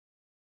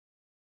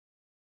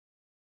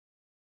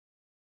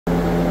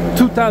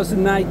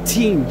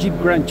2019 Jeep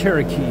Grand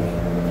Cherokee.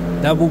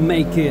 That will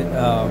make it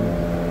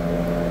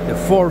the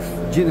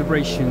 4th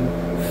generation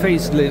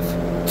facelift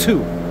 2.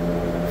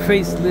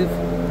 Facelift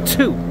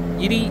 2.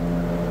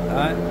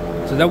 Alright?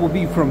 So that will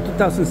be from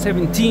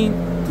 2017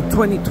 to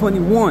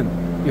 2021.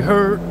 You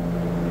heard?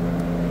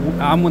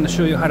 I'm gonna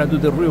show you how to do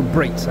the real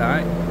brakes,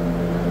 alright?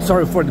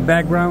 Sorry for the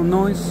background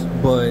noise,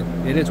 but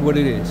it is what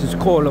it is. It's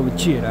cold over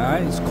here,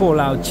 alright? It's cold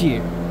out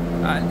here.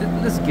 Alright,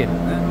 let's get it,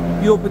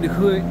 man. You open the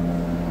hood,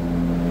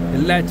 the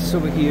latch is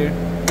over here.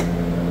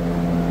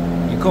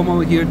 You come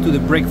over here to the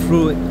brake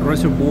fluid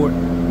reservoir.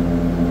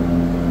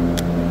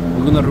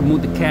 We're gonna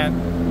remove the cap.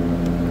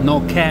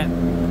 No cap.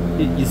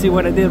 You see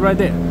what I did right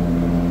there?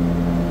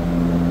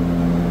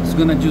 It's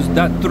gonna use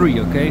that 3,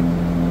 okay?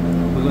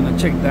 We're gonna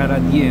check that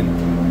at the end.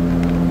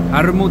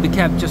 I removed the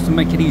cap just to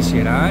make it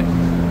easier, alright?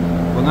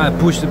 When I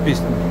push the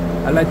piston,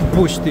 I like to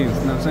push things,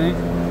 you know what I'm saying?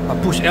 I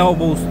push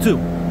elbows too.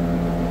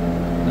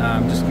 Nah,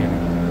 I'm just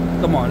kidding.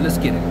 Come on, let's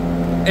get it.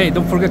 Hey,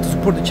 don't forget to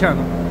support the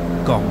channel.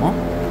 Come on.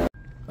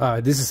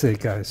 Alright, this is it,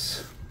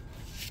 guys.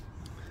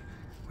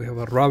 We have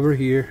a rubber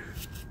here.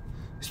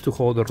 It's to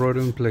hold the rotor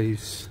in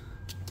place.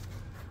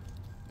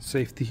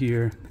 Safety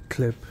here,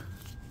 clip.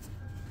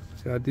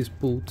 Got these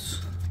bolts.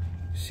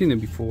 You've seen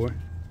it before.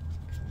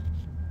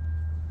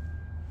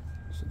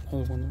 There's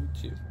another one over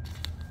here.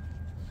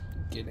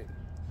 Get it.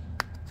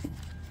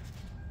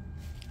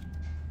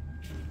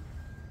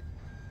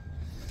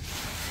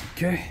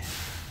 Okay.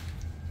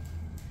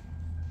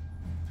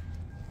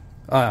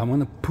 I'm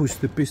gonna push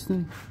the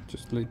piston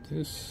just like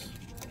this.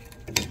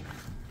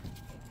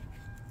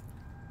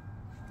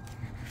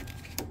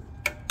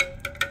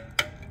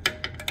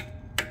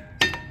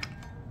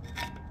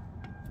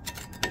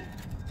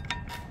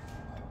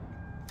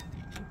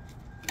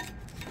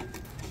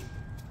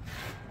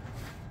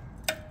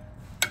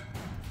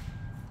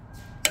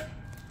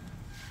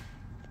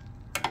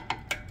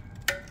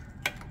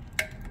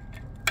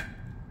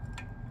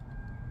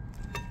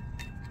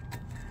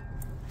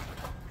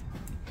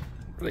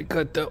 Really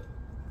good though.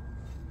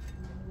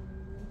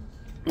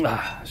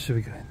 Should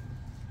be good.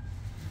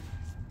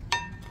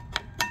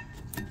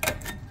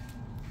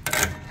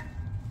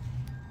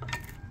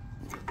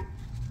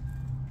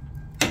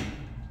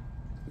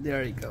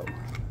 There you go.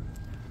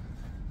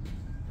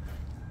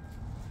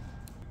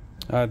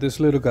 This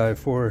little guy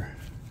for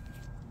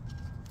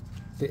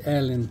the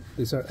Allen.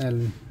 These are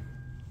Allen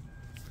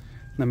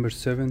number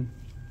 7.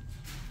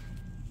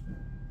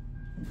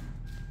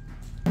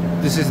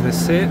 This is the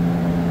set.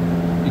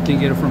 You can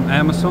get it from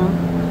Amazon.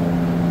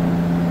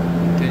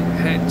 Okay,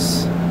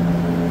 heads.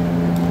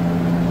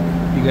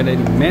 You got it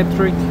in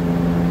metric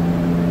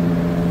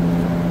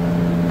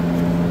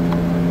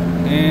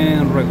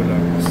and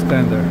regular,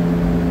 standard.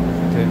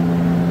 Okay.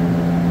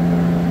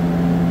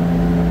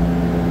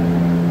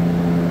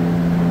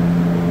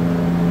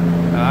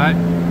 Alright.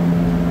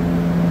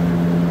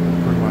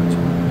 Pretty much.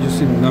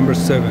 Using number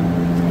 7.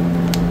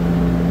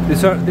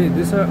 These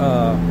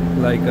are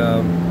like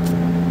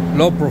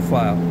low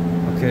profile.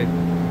 Okay.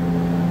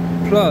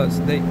 Plus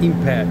the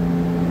impact.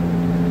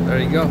 There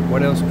you go.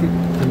 What else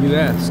can you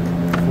ask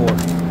for?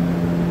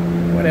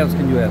 What else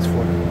can you ask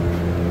for?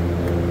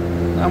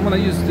 I'm gonna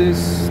use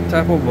this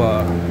type of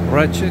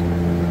ratchet.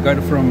 Got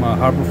it from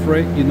Harbor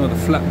Freight. You know, the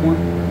flat one.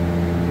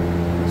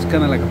 It's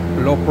kind of like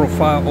a low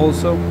profile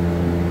also.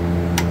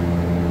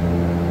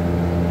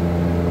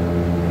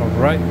 All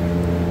right.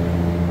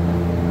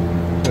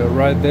 So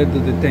right there to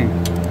the thing.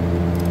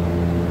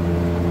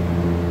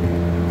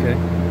 Okay.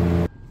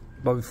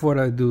 But before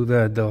I do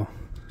that though,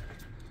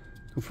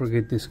 don't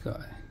forget this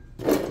guy.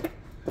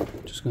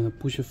 Just gonna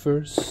push it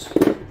first.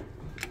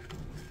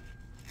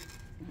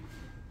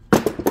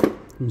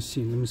 Let me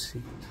see. I'm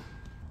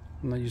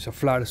gonna use a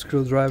flat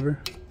screwdriver.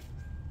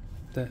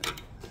 That.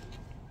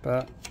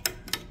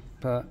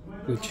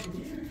 Gucci.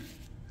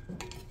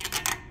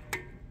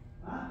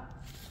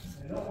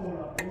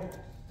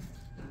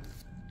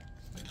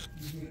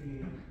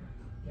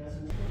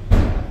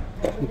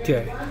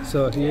 Okay,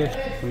 so here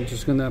I'm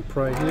just gonna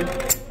pry here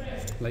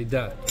like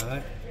that.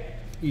 Alright,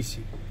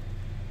 easy,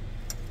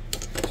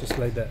 just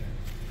like that.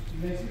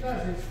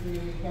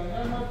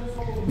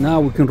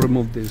 Now we can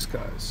remove these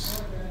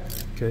guys.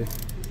 Okay.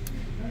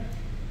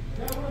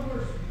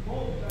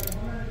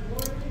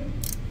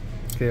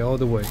 Okay, all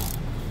the way.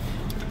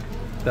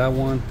 That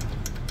one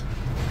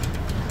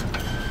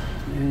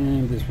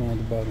and this one at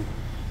the bottom.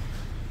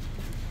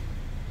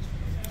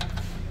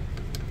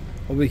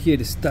 Over here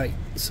it is tight,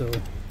 so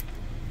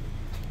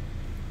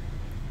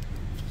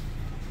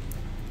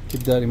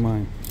keep that in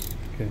mind.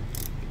 Okay.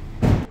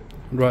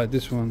 Right,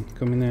 this one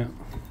coming out.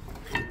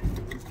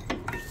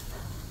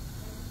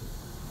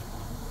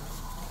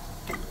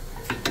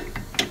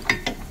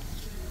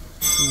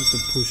 I have to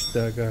push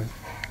that guy.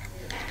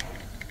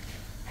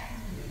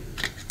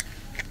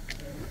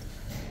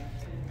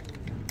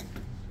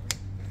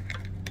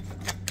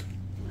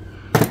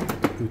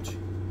 Gucci.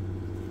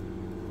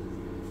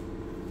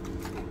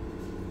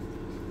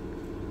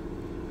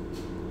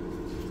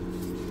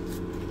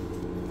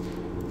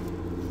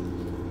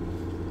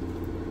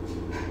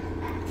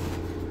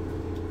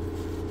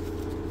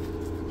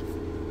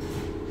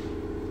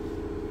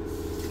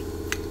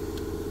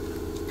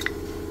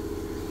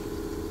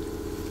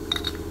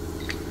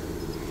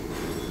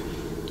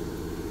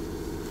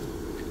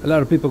 A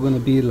lot of people are gonna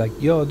be like,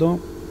 yo,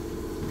 don't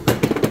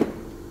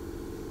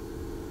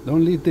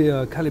leave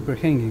the caliper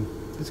hanging.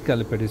 This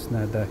caliper is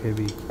not that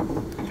heavy,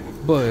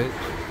 but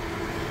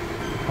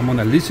I'm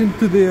gonna listen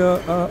to the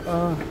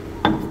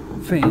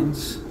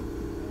fans,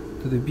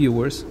 to the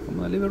viewers. I'm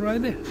gonna leave it right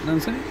there. You know what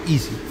I'm saying?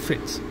 Easy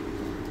fits.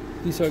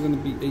 These are gonna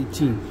be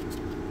 18.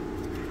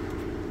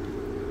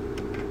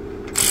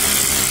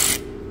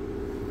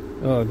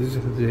 Oh, this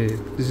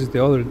is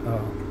the other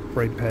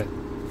brake pad.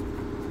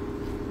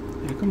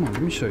 Yeah, come on,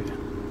 let me show you.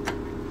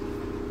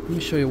 Let me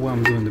show you why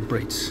I'm doing the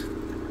brakes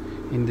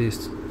in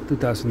this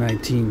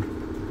 2019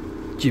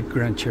 Jeep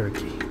Grand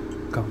Cherokee.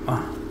 Come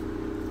on.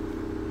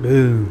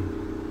 Boom.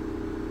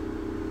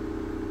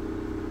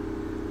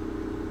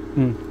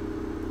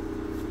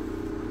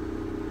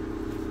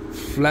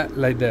 Flat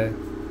like that.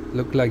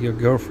 Look like your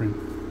girlfriend.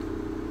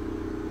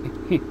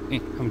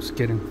 I'm just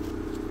kidding.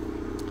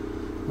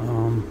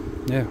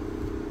 Yeah.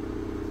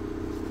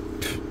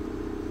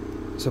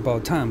 It's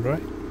about time,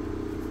 right?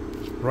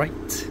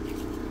 Right.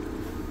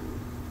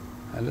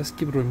 Let's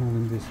keep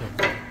removing this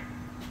up.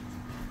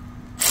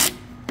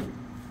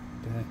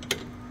 Okay.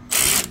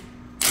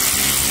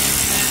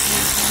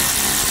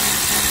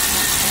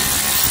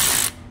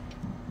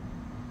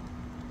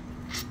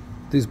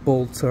 These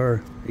bolts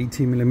are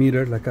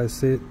 18mm, like I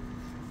said,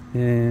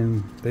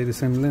 and they're the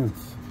same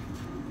length.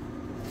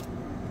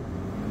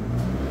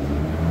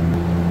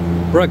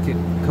 Bracket,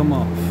 come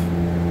off.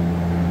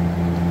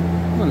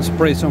 I'm gonna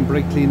spray some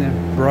brake cleaner,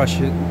 brush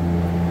it,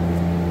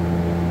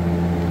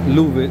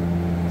 lube it,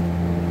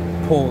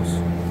 pause.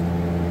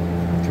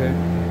 Okay.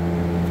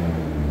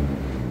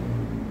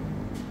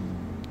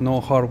 No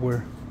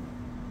hardware.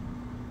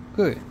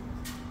 Good.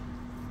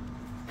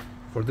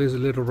 For this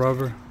little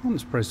rubber, I'm gonna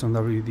spray some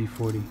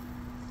WD-40.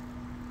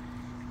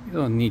 You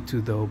don't need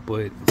to though,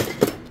 but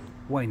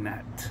why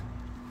not?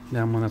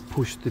 Now I'm gonna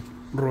push the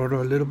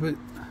rotor a little bit.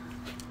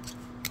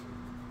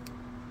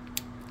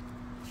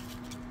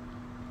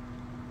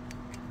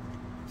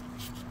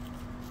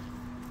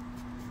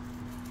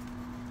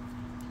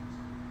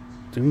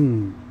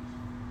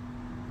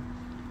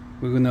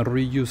 We're gonna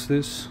reuse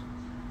this.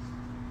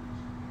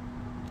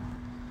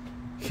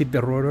 Hit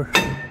the rotor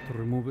to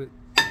remove it.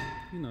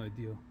 You know the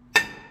deal.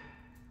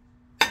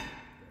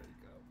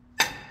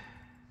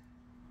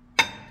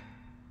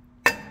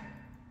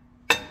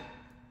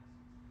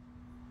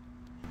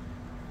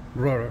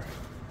 Rotor,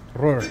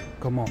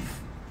 come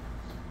off.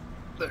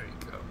 There you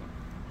go.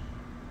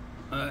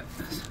 Alright.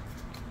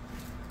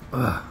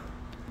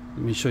 Let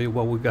me show you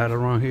what we got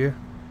around here.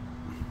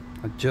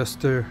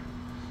 Adjuster,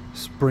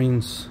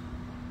 springs,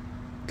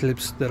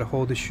 clips that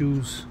hold the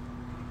shoes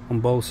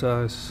on both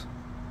sides.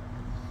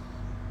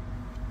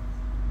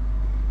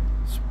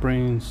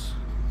 Springs,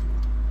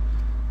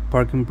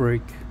 parking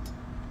brake.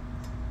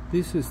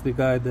 This is the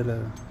guy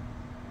that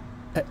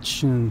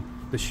etching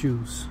the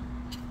shoes.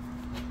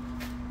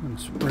 And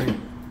spray,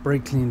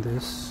 brake clean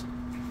this.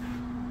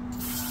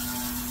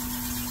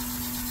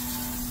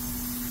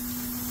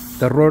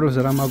 The rotors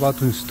that I'm about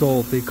to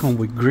install, they come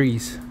with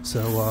grease, so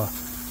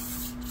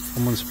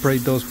I'm gonna spray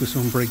those with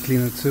some brake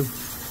cleaner too.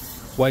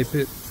 Wipe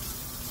it,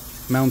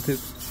 mount it.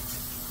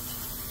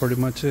 Pretty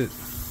much it.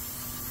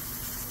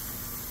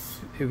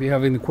 If you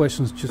have any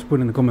questions, just put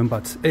in the comment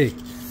box. Hey,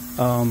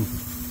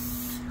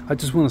 I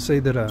just want to say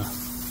that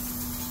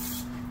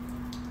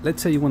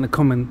let's say you want to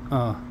comment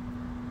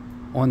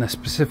on a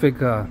specific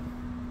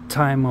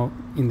time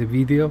in the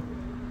video.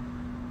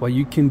 What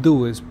you can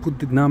do is put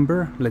the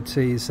number, let's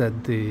say it's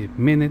at the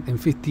minute and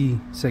 50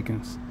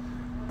 seconds.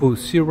 Put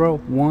 0,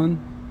 1,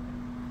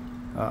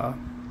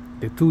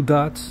 the 2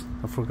 dots,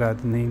 I forgot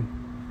the name,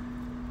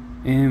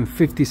 and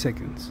 50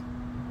 seconds.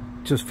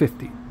 Just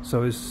 50.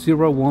 So it's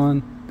 0,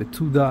 1, the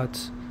 2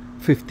 dots,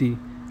 50,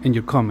 and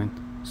your comment.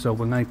 So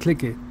when I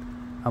click it,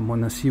 I'm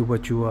gonna see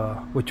what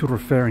you're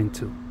referring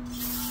to,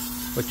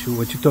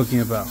 what you're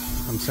talking about.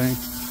 I'm saying,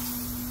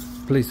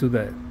 please do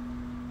that.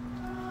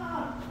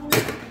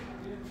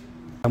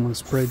 I'm gonna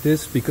spray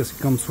this because it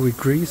comes with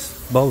grease,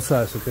 both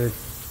sides. Okay,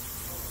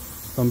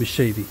 don't be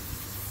shady.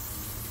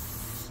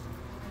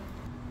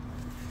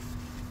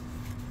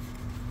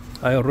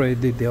 I already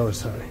did the other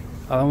side.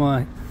 I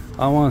want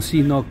to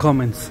see no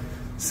comments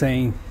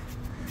saying,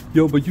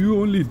 yo, but you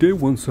only did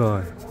one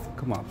side.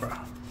 Come on, bro.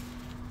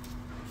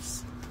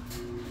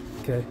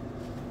 Okay.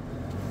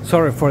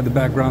 Sorry for the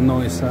background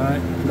noise,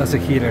 alright? That's a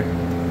heater.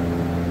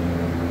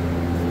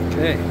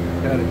 Okay,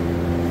 got it.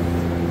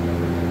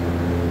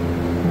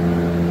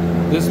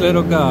 This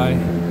little guy,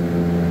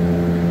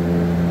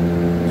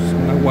 just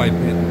gonna wipe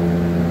it.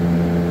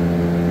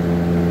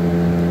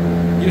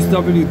 Use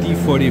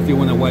WD-40 if you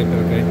want to wipe it,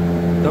 okay?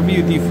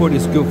 WD-40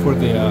 is good for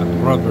the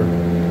rubber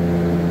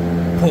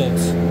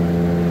pulls.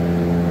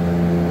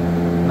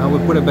 Now we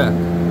put it back.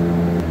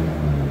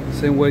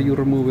 Same way you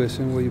remove it,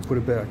 same way you put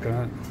it back,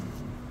 alright?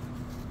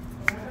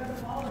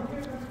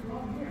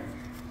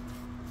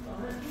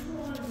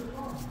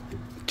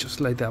 Just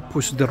like that.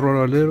 Push the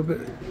rotor a little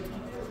bit.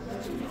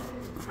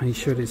 Make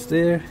sure it's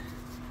there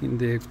in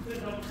the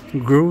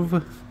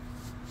groove.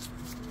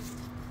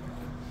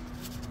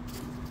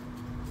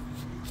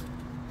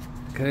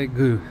 Okay,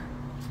 good.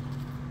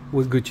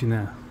 We're Gucci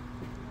now.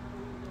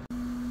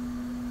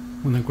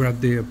 When I grab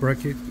the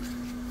bracket,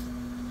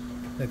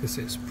 like I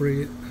said,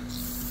 spray it.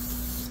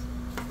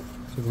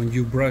 So when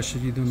you brush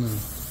it, you don't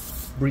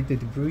breathe the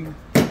debris.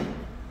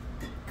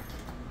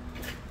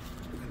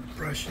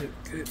 Brush it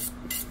good.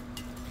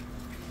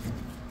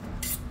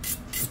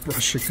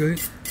 Brush it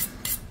good.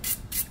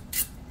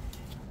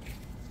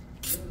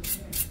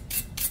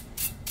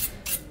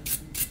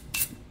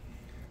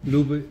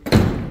 Lube it.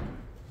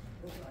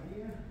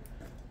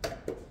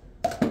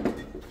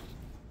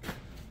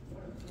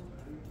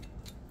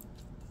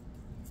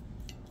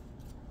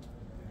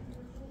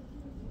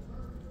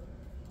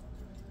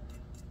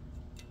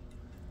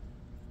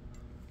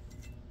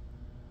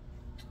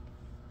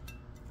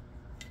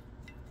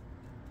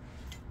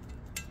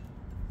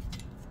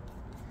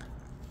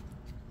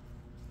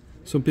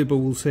 Some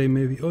people will say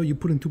maybe, oh, you're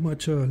putting too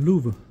much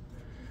lube.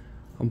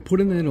 I'm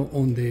putting it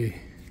on the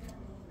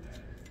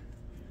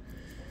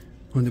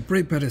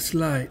brake pad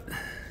slide.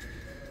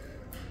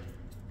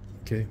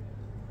 Okay.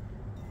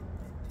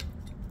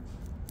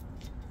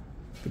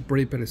 The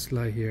brake pad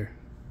slide here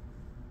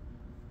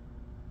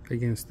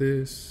against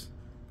this.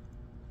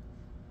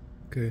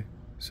 Okay,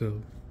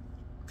 so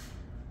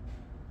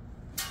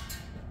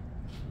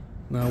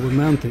now we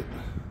mount it.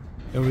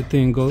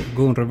 Everything go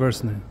in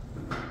reverse now.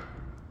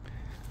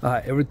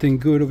 Everything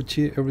good over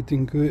here,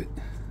 everything good.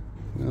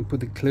 I'm gonna put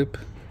the clip.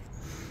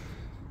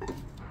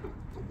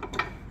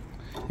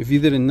 If you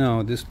didn't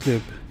know, this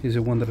clip is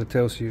the one that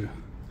tells you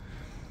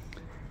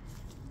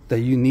that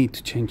you need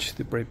to change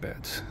the brake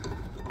pads.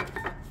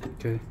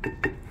 Okay,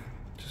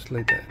 just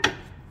like that.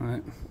 All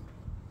right.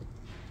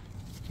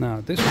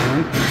 Now this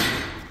one,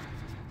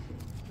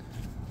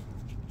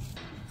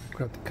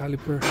 grab the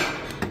caliper.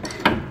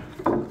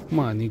 Come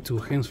on, I need 2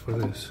 hands for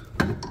this.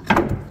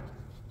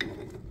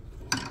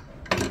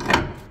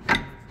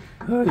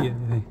 Oh yeah.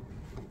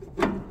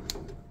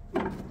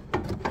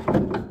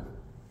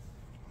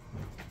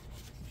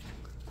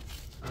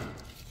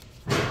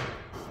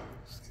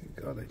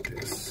 Go like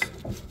this.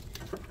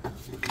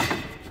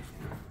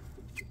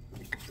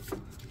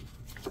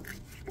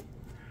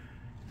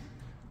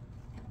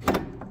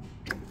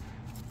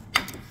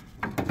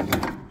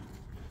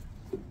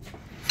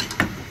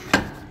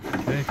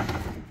 Okay.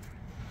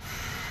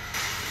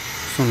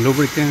 Some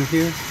lubricant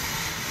here.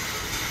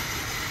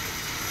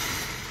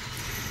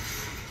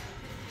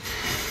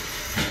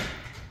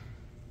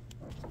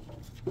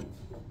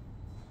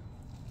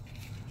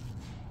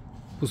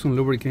 Put some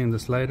lubricant in the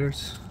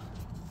sliders.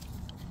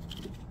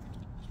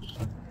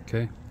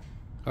 Okay,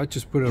 I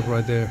just put it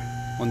right there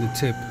on the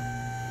tip.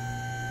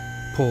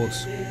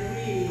 Pulse.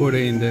 Put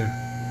it in there,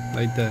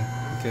 like that.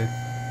 Okay.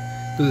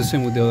 Do the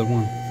same with the other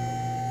one.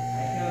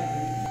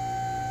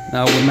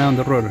 Now we mount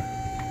the rotor,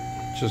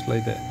 just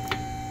like that.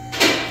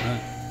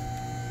 Right.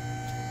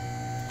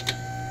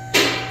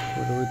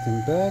 Put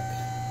everything back.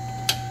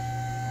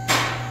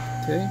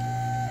 Okay.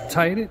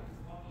 Tight it.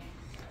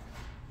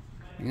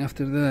 And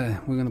after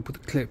that, we're gonna put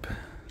the clip.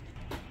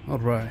 All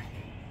right.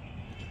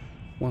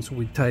 Once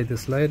we tie the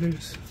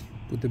sliders,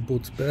 put the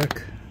bolts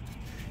back.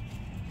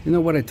 You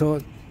know what I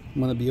thought? I'm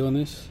gonna be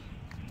honest.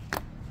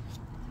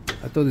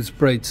 I thought these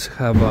brakes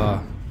have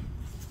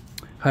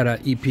had a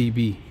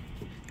EPB,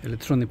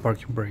 electronic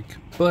parking brake,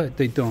 but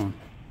they don't.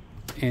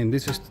 And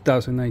this is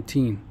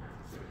 2019.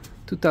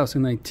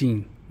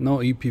 2019, no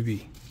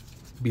EPB.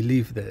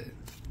 Believe that.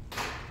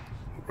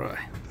 All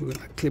right, we're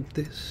gonna clip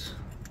this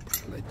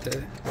like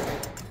that.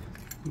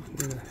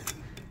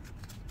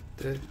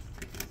 That.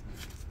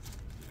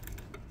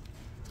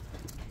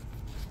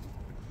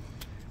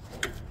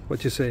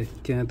 What you say?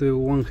 Can I do it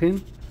with 1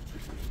 hand?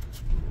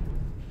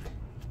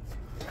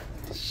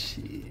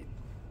 Shit.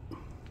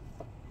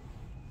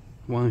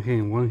 1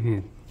 hand, 1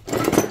 hand.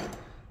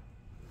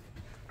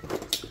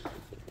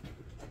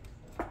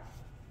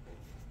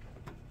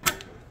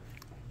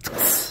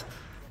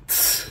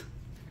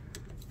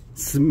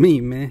 It's me,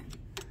 man.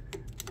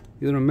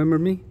 You don't remember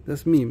me?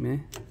 That's me,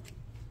 man.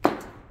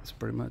 That's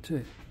pretty much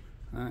it.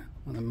 Alright,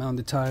 I'm gonna mount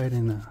the tire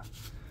and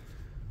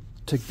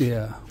take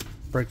the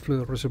brake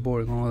fluid reservoir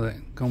and all that.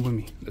 Come with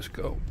me, let's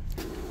go.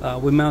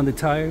 We mount the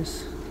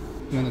tires.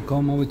 We're gonna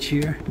come over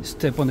here,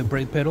 step on the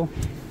brake pedal.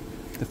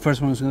 The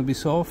first one is gonna be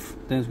soft,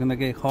 then it's gonna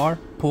get hard,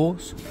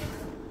 pulse.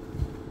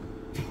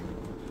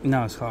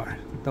 Now it's hard.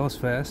 That was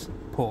fast,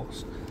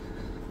 pulse.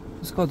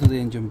 Let's go to the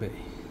engine bay.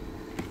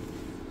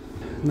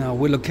 Now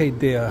we locate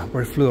the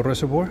brake fluid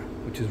reservoir,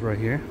 which is right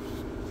here.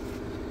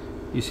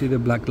 You see the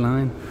black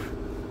line?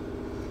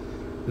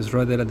 It's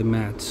right there at the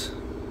mats.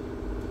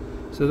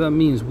 So that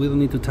means we don't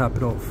need to top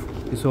it off.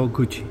 It's all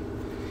Gucci.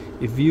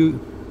 If you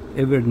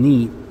ever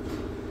need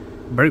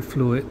brake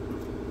fluid,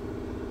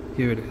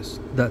 here it is.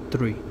 That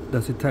 3.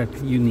 That's the type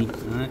you need.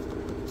 Alright?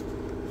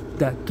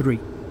 That 3.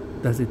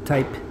 That's the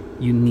type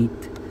you need.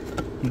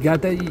 You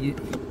got that?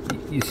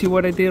 You see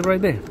what I did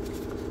right there?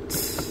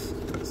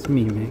 It's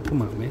me, man.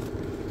 Come on, man.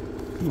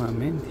 Come on,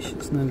 man. This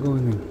shit's not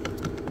going in.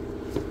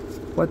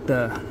 What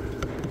the?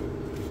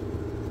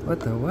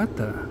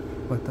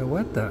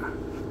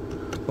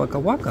 Waka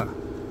waka.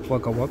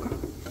 Waka waka.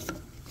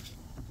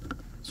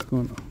 What's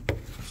going on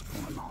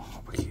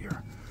over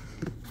here?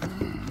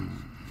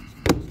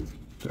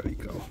 There you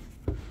go.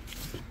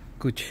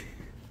 Gucci.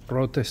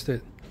 Road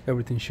tested.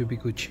 Everything should be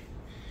Gucci.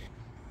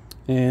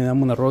 And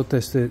I'm gonna road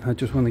test it. I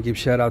just want to give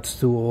shout outs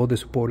to all the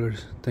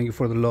supporters. Thank you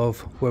for the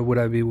love. Where would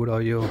I be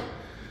without you?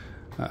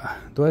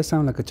 Do I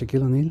sound like a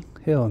Shaquille O'Neal?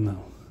 Hell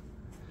no.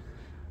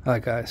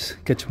 Alright guys,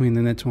 catch me in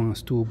the next one.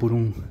 Stu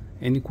Burum.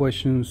 Any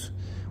questions,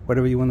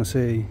 whatever you want to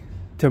say,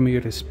 tell me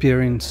your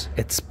experience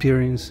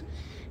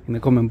in the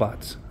comment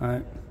box.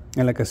 Alright.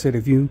 And like I said,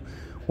 if you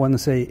want to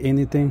say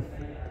anything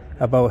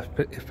about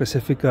a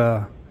specific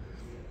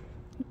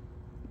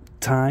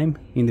time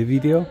in the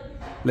video,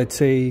 let's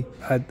say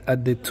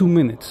at the 2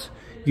 minutes,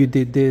 you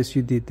did this,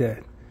 you did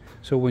that.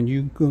 So when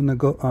you gonna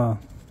go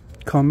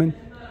comment,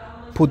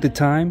 put the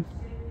time.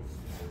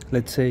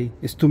 Let's say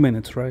it's 2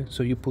 minutes, right?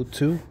 So you put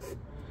 2,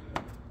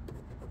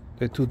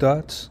 the 2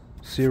 dots,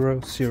 0,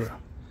 0.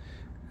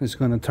 It's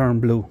gonna turn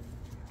blue,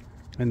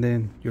 and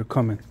then your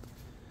comment.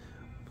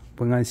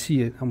 When I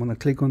see it, I'm gonna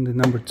click on the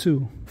number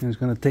 2, and it's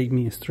gonna take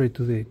me straight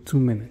to the 2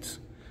 minutes.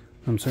 You know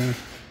what I'm saying?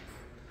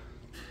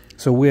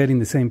 So we're in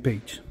the same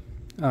page.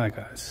 All right,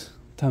 guys,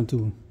 time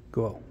to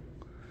go.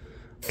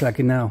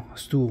 Clack it now.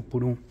 Stu,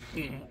 Burum.